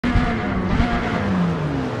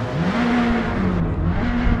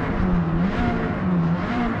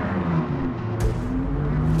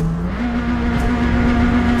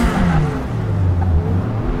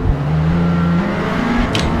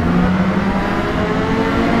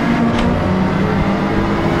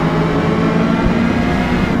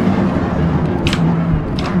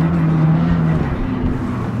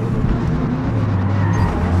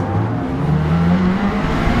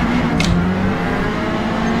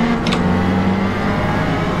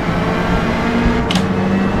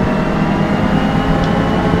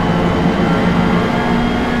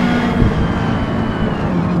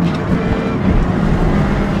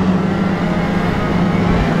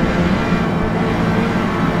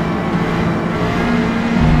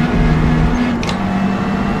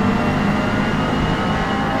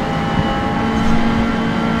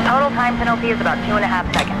is about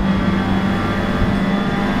 2.5 seconds.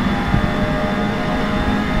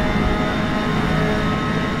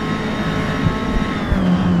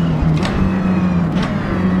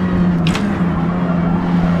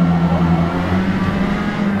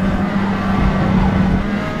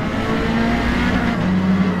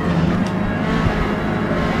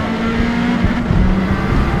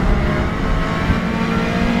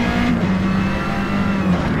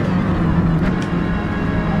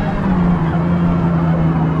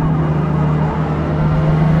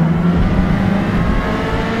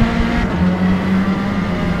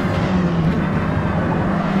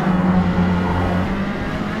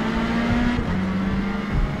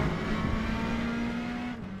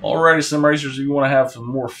 Alrighty, sim racers, if you want to have some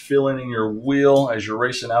more feeling in your wheel as you're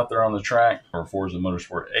racing out there on the track for Forza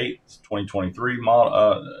Motorsport 8 2023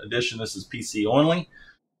 edition, this is PC only.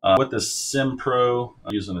 With the SimPro,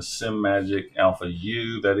 I'm using a Simagic Alpha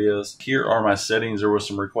U, that is. Here are my settings. There was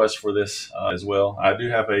some requests for this as well. I do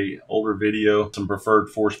have a older video, some preferred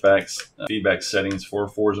feedback settings for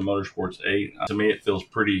Forza Motorsport 8. To me, it feels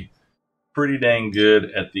pretty dang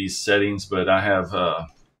good at these settings, but I have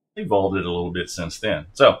evolved it a little bit since then.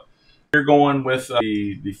 So you're going with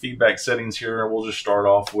the feedback settings here. We'll just start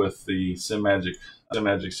off with the Simagic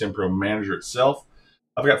SimPro Manager itself.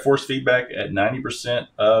 I've got force feedback at 90%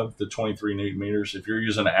 of the 23 Newton meters. If you're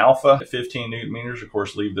using an Alpha at 15 Newton meters, of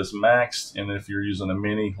course, leave this maxed. And if you're using a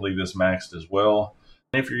Mini, leave this maxed as well.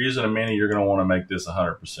 And if you're using a Mini, you're going to want to make this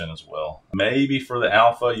 100% as well. Maybe for the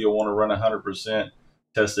Alpha, you'll want to run 100%,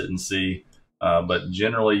 test it and see. But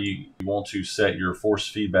generally, you want to set your force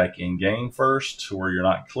feedback in game first to where you're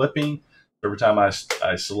not clipping. Every time I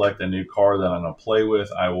select a new car that I'm going to play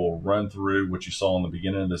with, I will run through what you saw in the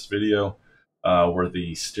beginning of this video, where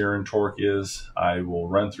the steering torque is. I will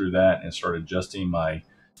run through that and start adjusting my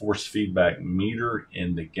force feedback meter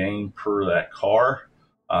in the game per that car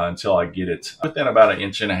until I get it within about 1.5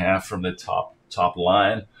 inches from the top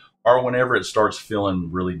line, or whenever it starts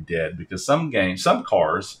feeling really dead. Because some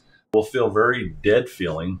cars will feel very dead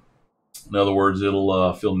feeling. In other words,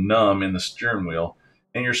 it'll feel numb in the steering wheel,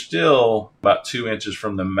 and you're still about 2 inches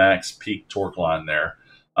from the max peak torque line there.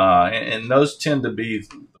 And those tend to be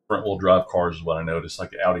front-wheel drive cars is what I noticed,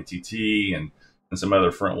 like the Audi TT and some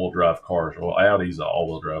other front-wheel drive cars. Well, Audi's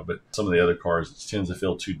all-wheel drive, but some of the other cars, it tends to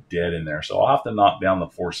feel too dead in there. So I'll have to knock down the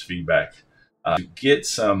force feedback to get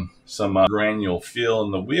some granular feel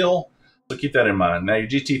in the wheel. So keep that in mind. Now, your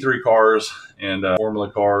GT3 cars and Formula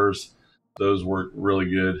cars, those work really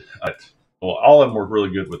good. Well, all of them work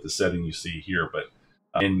really good with the setting you see here, but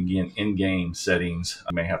in-game settings,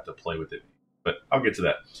 I may have to play with it. But I'll get to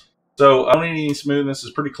that. So I don't need any smoothness.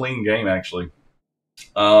 It's a pretty clean game, actually.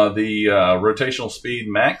 The rotational speed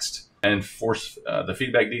maxed, and force the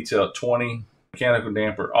feedback detail at 20. Mechanical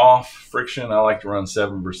damper off. Friction, I like to run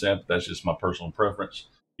 7%. But that's just my personal preference.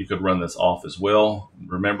 You could run this off as well.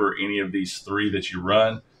 Remember, any of these three that you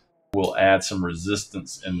run will add some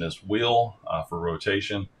resistance in this wheel for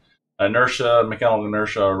rotation. Inertia, mechanical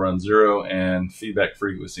inertia, I run 0, and feedback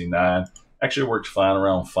frequency 9. Actually worked fine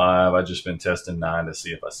around 5. I've just been testing 9 to see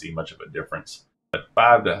if I see much of a difference. But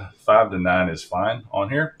 5 to 9 is fine on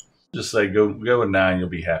here. Just say go with 9, you'll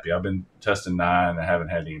be happy. I've been testing 9 and I haven't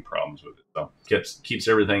had any problems with it. So keeps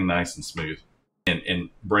everything nice and smooth and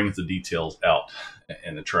brings the details out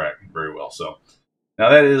in the track very well. So now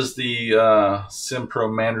that is the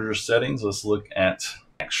SimPro Manager settings. Let's look at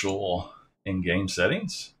actual in-game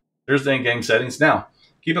settings. There's the in-game settings. Now,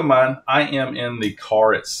 keep in mind, I am in the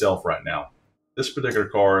car itself right now. This particular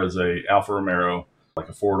car is a Alfa Romeo, like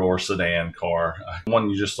a four-door sedan car, one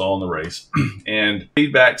you just saw in the race. And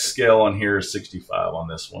feedback scale on here is 65 on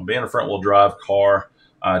this one. Being a front-wheel drive car,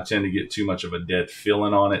 I tend to get too much of a dead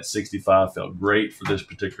feeling on it. 65 felt great for this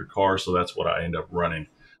particular car, so that's what I end up running.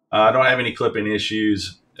 I don't have any clipping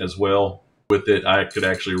issues as well with it. I could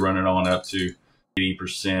actually run it on up to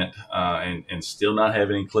 80% and still not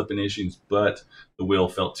have any clipping issues, but the wheel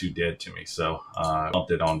felt too dead to me. So I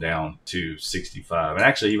bumped it on down to 65. And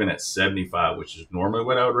actually even at 75, which is normally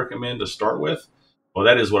what I would recommend to start with. Well,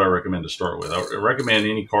 that is what I recommend to start with. I recommend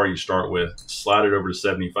any car you start with, slide it over to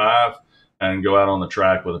 75 and go out on the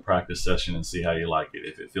track with a practice session and see how you like it.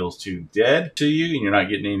 If it feels too dead to you and you're not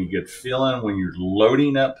getting any good feeling when you're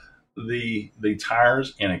loading up the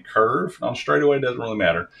tires in a curve, on straightaway it doesn't really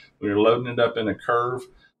matter. When you're loading it up in a curve,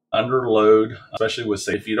 under load, especially with,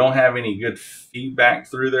 say, if you don't have any good feedback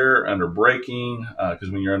through there under braking, because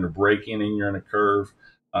when you're under braking and you're in a curve,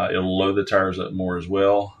 it'll load the tires up more as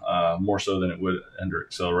well, more so than it would under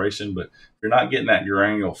acceleration. But if you're not getting that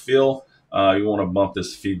granular feel, you want to bump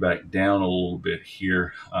this feedback down a little bit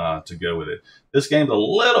here to go with it. This game's a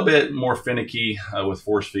little bit more finicky with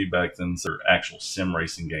force feedback than their actual sim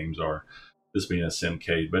racing games are, this being a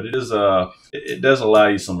simcade, but it does allow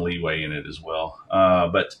you some leeway in it as well.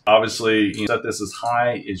 But obviously, you set this as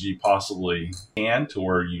high as you possibly can to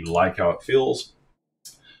where you like how it feels,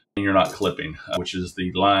 and you're not clipping, which is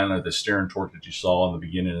the line of the steering torque that you saw in the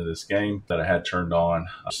beginning of this game that I had turned on.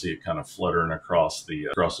 I see it kind of fluttering across the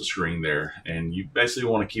screen there, and you basically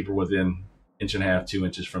want to keep it within 1.5 to 2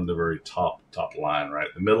 inches from the very top line, right?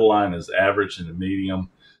 The middle line is average, and the medium,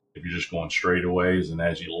 if you're just going straightaways, and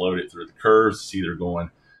as you load it through the curves, it's either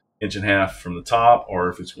going 1.5 inches from the top, or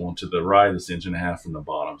if it's going to the right, it's 1.5 inches from the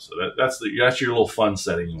bottom. So that's your little fun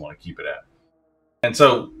setting you want to keep it at. And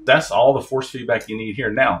so that's all the force feedback you need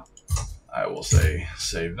here. Now, I will say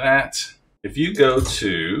save that. If you go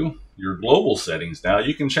to your global settings now,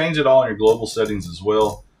 you can change it all in your global settings as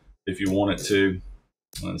well if you want it to.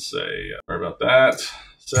 Let's say, sorry about that,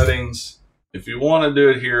 settings. If you want to do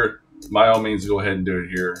it here, by all means, go ahead and do it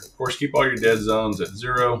here. Of course, keep all your dead zones at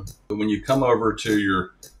 0. But when you come over to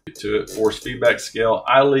force feedback scale,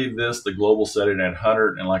 I leave the global setting at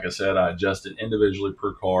 100. And like I said, I adjust it individually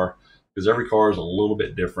per car, because every car is a little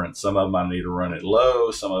bit different. Some of them I need to run it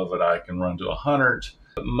low, some of it I can run to 100,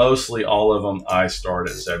 but mostly all of them I start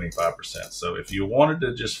at 75%. So if you wanted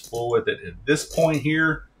to just fool with it at this point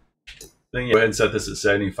here, then you go ahead and set this at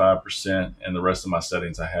 75%, and the rest of my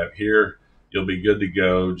settings I have here. You'll be good to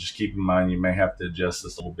go. Just keep in mind you may have to adjust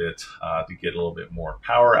this a little bit to get a little bit more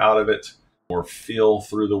power out of it, or feel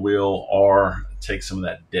through the wheel, or take some of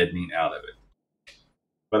that deadening out of it.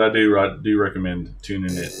 But I do recommend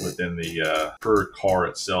tuning it within the per car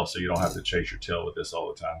itself, so you don't have to chase your tail with this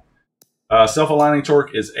all the time. Self-aligning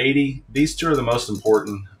torque is 80. These two are the most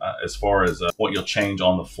important as far as what you'll change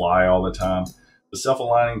on the fly all the time. The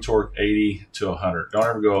self-aligning torque 80 to 100. Don't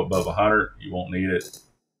ever go above 100. You won't need it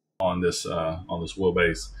on this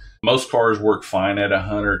wheelbase. Most cars work fine at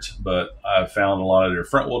 100, but I've found a lot of their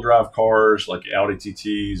front-wheel drive cars, like Audi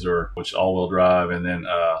TTs, which all-wheel drive, and then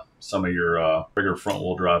some of your bigger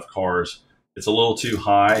front-wheel drive cars, it's a little too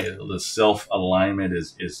high. The self-alignment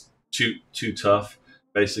is too tough,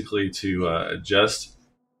 basically, to adjust.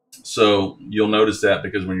 So you'll notice that,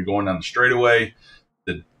 because when you're going down the straightaway,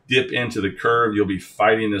 the dip into the curve, you'll be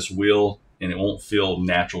fighting this wheel, and it won't feel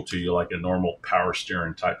natural to you like a normal power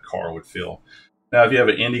steering type car would feel. Now, if you have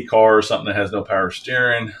an Indy car or something that has no power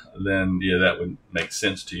steering, then yeah, that would make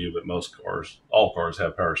sense to you. But most cars, all cars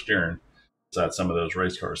have power steering, besides some of those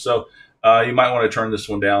race cars. So you might want to turn this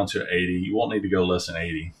one down to 80. You won't need to go less than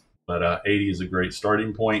 80, but 80 is a great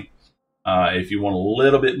starting point. If you want a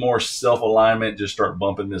little bit more self-alignment, just start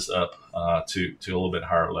bumping this up to a little bit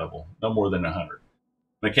higher level, no more than 100.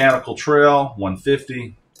 Mechanical trail,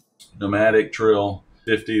 150. Pneumatic trail,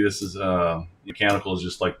 50. This is mechanical is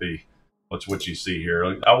just like what you see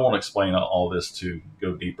here. I won't explain all this to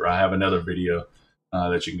go deeper. I have another video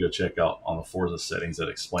that you can go check out on the Forza settings that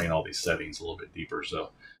explain all these settings a little bit deeper.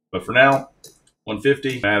 So, but for now,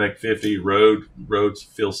 150, pneumatic 50, roads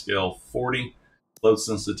feel scale 40, load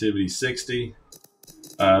sensitivity 60.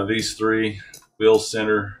 These three, wheel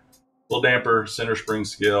center, wheel damper, center spring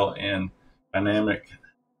scale, and dynamic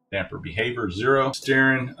damper behavior 0,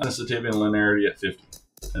 steering sensitivity and linearity at 50.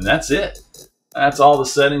 And that's it. That's all the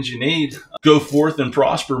settings you need. Go forth and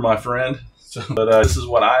prosper, my friend. But this is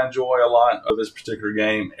what I enjoy a lot of this particular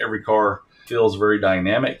game. Every car feels very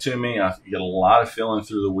dynamic to me. I get a lot of feeling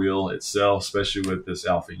through the wheel itself, especially with this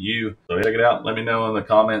Alpha U. So check it out. Let me know in the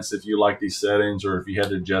comments if you like these settings or if you had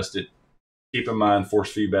to adjust it. Keep in mind,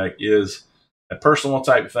 force feedback is a personal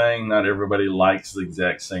type thing. Not everybody likes the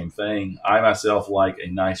exact same thing. I myself like a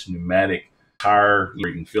nice pneumatic tire where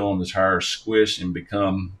you can feel on the tire squish and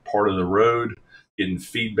become part of the road, getting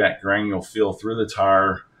feedback, granular feel through the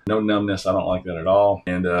tire. No numbness. I don't like that at all.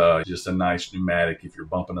 And just a nice pneumatic. If you're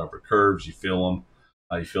bumping over curves, you feel them.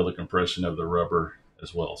 You feel the compression of the rubber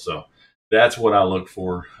as well. So that's what I look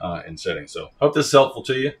for in settings. So hope this is helpful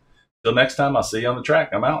to you. Till next time, I'll see you on the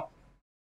track. I'm out.